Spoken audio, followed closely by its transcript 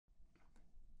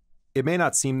It may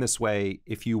not seem this way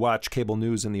if you watch cable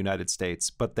news in the United States,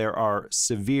 but there are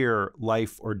severe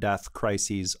life or death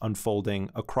crises unfolding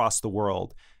across the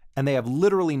world, and they have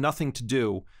literally nothing to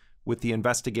do with the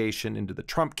investigation into the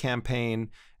Trump campaign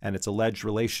and its alleged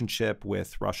relationship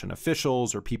with Russian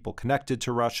officials or people connected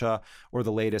to Russia, or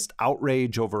the latest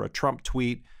outrage over a Trump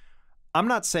tweet. I'm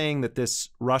not saying that this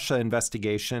Russia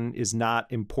investigation is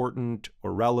not important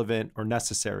or relevant or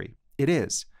necessary. It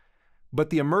is. But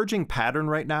the emerging pattern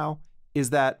right now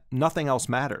is that nothing else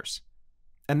matters.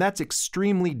 And that's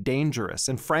extremely dangerous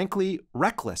and, frankly,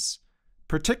 reckless,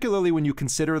 particularly when you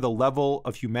consider the level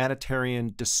of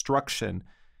humanitarian destruction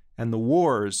and the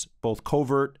wars, both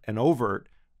covert and overt,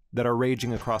 that are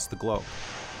raging across the globe.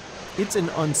 It's an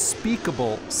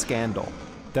unspeakable scandal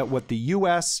that what the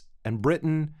US and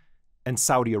Britain and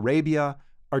Saudi Arabia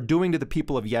are doing to the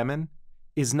people of Yemen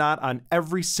is not on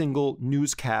every single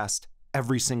newscast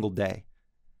every single day.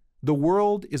 The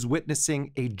world is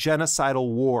witnessing a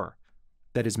genocidal war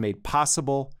that is made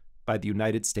possible by the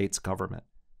United States government.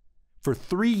 For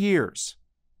 3 years,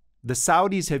 the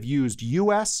Saudis have used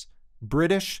US,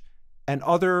 British, and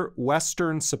other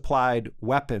Western-supplied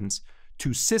weapons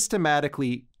to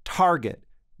systematically target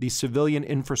the civilian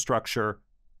infrastructure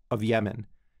of Yemen.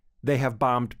 They have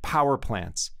bombed power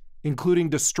plants, including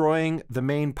destroying the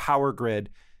main power grid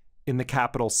in the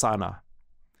capital, Sana'a.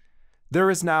 There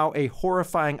is now a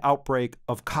horrifying outbreak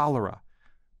of cholera.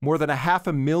 More than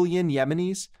 500,000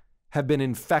 Yemenis have been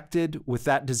infected with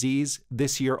that disease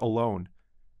this year alone.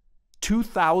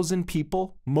 2,000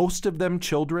 people, most of them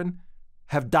children,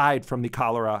 have died from the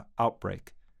cholera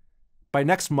outbreak. By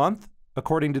next month,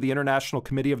 according to the International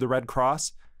Committee of the Red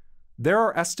Cross, there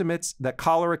are estimates that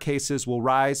cholera cases will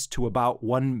rise to about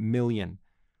 1 million.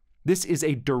 This is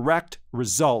a direct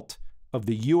result of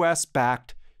the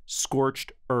US-backed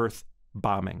scorched-earth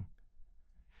bombing.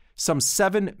 Some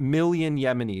 7 million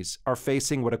Yemenis are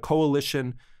facing what a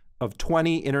coalition of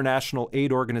 20 international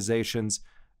aid organizations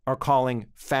are calling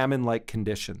famine-like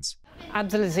conditions.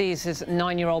 Abdulaziz is a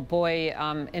 9-year-old boy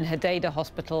in Hodeidah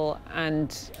hospital,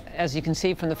 and as you can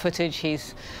see from the footage,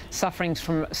 he's suffering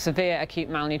from severe acute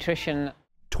malnutrition.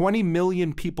 20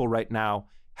 million people right now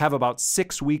have about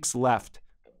 6 weeks left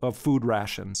of food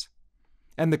rations.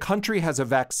 And the country has a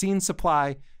vaccine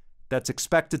supply that's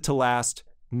expected to last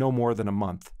no more than a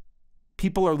month.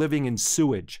 People are living in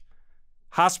sewage.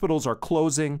 Hospitals are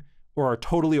closing or are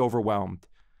totally overwhelmed.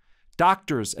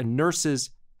 Doctors and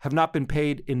nurses have not been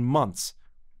paid in months.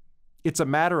 It's a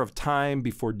matter of time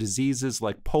before diseases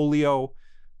like polio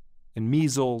and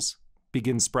measles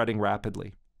begin spreading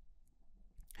rapidly.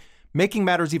 Making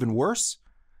matters even worse,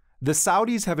 the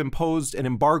Saudis have imposed an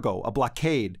embargo, a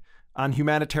blockade, on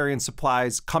humanitarian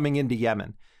supplies coming into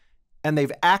Yemen, and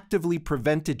they've actively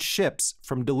prevented ships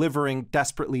from delivering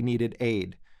desperately needed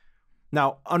aid.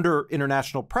 Now, under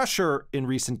international pressure in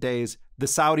recent days, the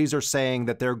Saudis are saying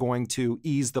that they're going to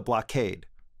ease the blockade.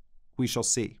 We shall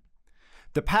see.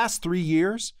 The past 3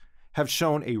 years have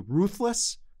shown a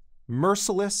ruthless,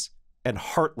 merciless, and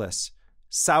heartless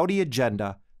Saudi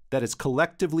agenda that is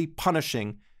collectively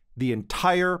punishing the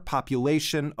entire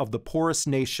population of the poorest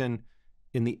nation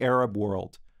in the Arab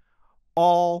world,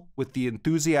 all with the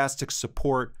enthusiastic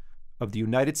support of the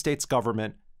United States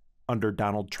government under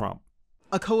Donald Trump.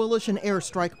 A coalition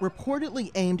airstrike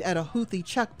reportedly aimed at a Houthi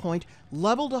checkpoint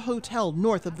leveled a hotel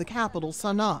north of the capital,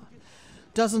 Sana'a.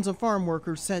 Dozens of farm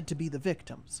workers said to be the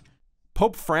victims.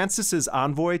 Pope Francis's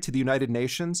envoy to the United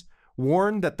Nations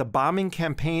warned that the bombing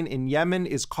campaign in Yemen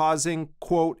is causing,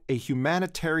 quote, a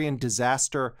humanitarian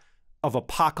disaster of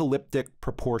apocalyptic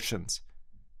proportions.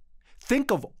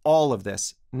 Think of all of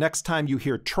this next time you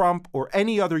hear Trump or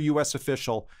any other U.S.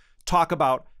 official talk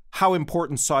about how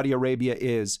important Saudi Arabia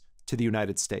is to the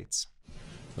United States.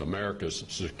 America's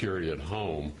security at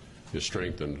home is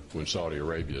strengthened when Saudi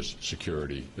Arabia's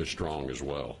security is strong as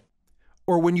well.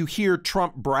 Or when you hear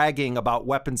Trump bragging about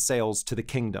weapons sales to the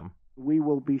kingdom. We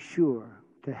will be sure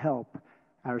to help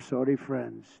our Saudi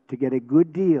friends to get a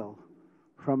good deal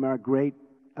from our great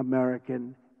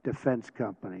American defense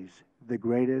companies, the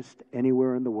greatest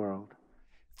anywhere in the world.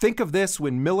 Think of this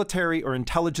when military or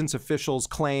intelligence officials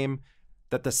claim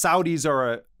that the Saudis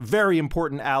are a very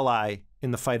important ally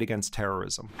in the fight against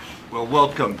terrorism. Well,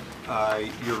 welcome,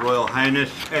 Your Royal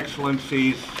Highness,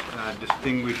 Excellencies,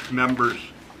 distinguished members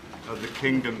of the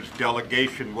Kingdom's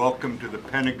delegation. Welcome to the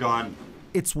Pentagon.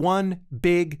 It's one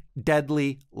big,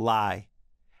 deadly lie.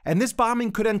 And this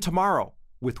bombing could end tomorrow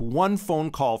with one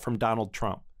phone call from Donald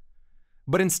Trump.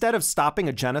 But instead of stopping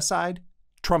a genocide,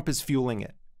 Trump is fueling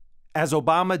it, as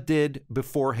Obama did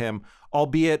before him,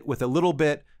 albeit with a little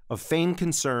bit of feigned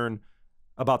concern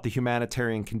about the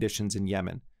humanitarian conditions in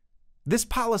Yemen. This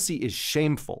policy is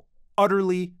shameful,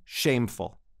 utterly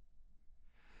shameful.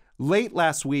 Late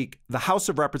last week, the House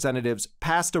of Representatives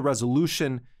passed a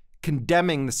resolution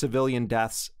condemning the civilian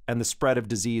deaths and the spread of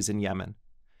disease in Yemen.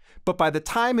 But by the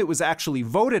time it was actually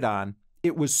voted on,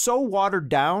 it was so watered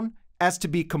down as to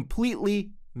be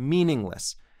completely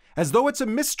meaningless, as though it's a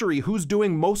mystery who's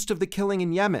doing most of the killing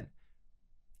in Yemen.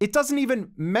 It doesn't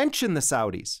even mention the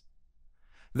Saudis.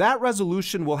 That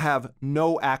resolution will have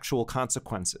no actual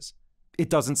consequences. It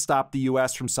doesn't stop the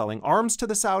U.S. from selling arms to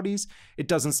the Saudis. It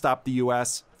doesn't stop the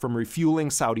U.S. from refueling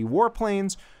Saudi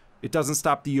warplanes. It doesn't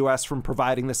stop the U.S. from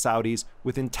providing the Saudis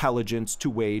with intelligence to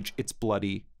wage its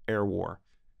bloody air war.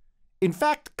 In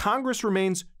fact, Congress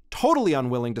remains totally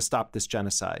unwilling to stop this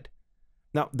genocide.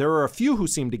 Now, there are a few who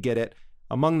seem to get it.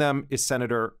 Among them is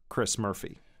Senator Chris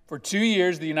Murphy. For 2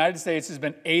 years, the United States has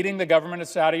been aiding the government of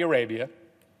Saudi Arabia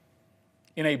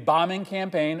in a bombing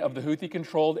campaign of the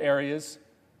Houthi-controlled areas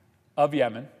of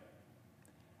Yemen.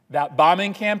 That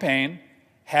bombing campaign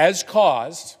has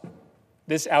caused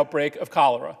this outbreak of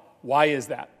cholera. Why is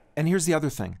that? And here's the other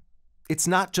thing. It's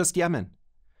not just Yemen.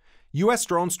 U.S.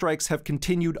 drone strikes have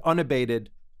continued unabated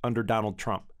under Donald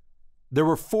Trump. There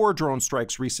were 4 drone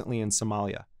strikes recently in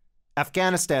Somalia.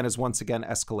 Afghanistan is once again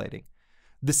escalating.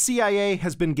 The CIA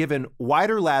has been given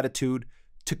wider latitude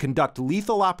to conduct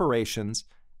lethal operations,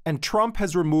 and Trump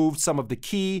has removed some of the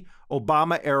key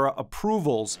Obama-era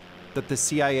approvals that the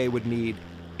CIA would need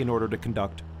in order to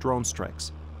conduct drone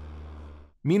strikes.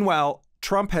 Meanwhile,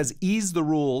 Trump has eased the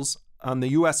rules on the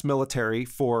U.S. military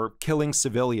for killing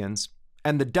civilians,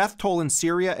 and the death toll in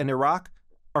Syria and Iraq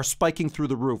are spiking through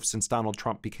the roof since Donald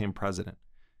Trump became president.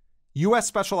 U.S.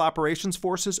 Special Operations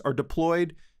Forces are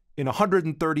deployed in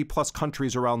 130-plus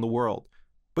countries around the world,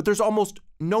 but there's almost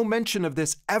no mention of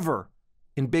this ever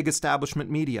in big establishment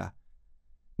media.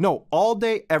 No, all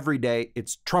day, every day,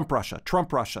 it's Trump Russia,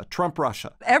 Trump Russia, Trump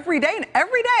Russia. Every day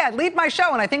I leave my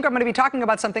show and I think I'm going to be talking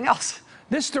about something else.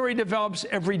 This story develops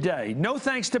every day. No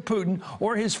thanks to Putin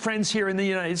or his friends here in the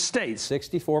United States.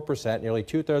 64%, nearly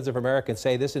 2/3 of Americans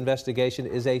say this investigation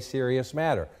is a serious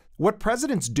matter. What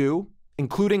presidents do,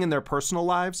 including in their personal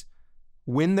lives,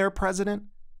 when they're president,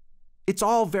 it's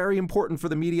all very important for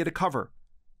the media to cover.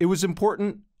 It was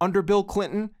important under Bill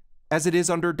Clinton as it is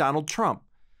under Donald Trump.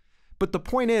 But the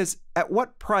point is, at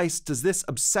what price does this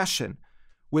obsession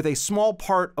with a small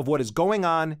part of what is going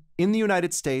on in the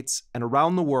United States and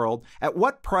around the world, at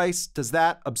what price does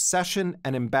that obsession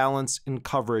and imbalance in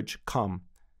coverage come?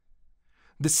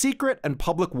 The secret and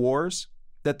public wars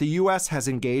that the U.S. has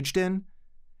engaged in,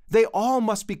 they all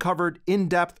must be covered in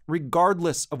depth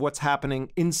regardless of what's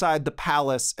happening inside the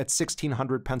palace at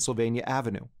 1600 Pennsylvania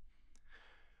Avenue.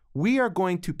 We are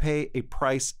going to pay a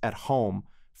price at home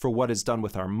for what is done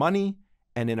with our money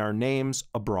and in our names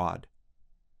abroad.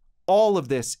 All of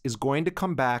this is going to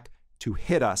come back to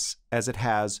hit us as it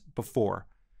has before.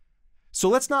 So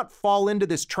let's not fall into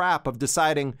this trap of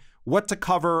deciding what to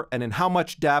cover and in how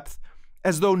much depth,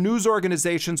 as though news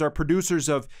organizations are producers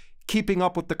of Keeping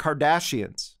Up with the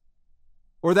Kardashians,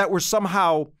 or that we're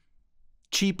somehow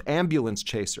cheap ambulance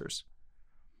chasers.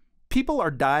 People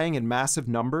are dying in massive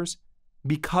numbers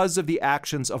because of the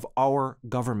actions of our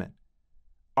government.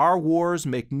 Our wars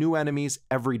make new enemies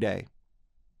every day.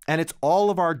 And it's all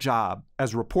of our job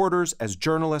as reporters, as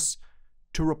journalists,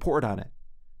 to report on it,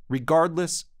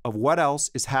 regardless of what else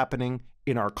is happening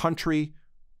in our country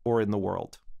or in the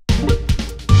world.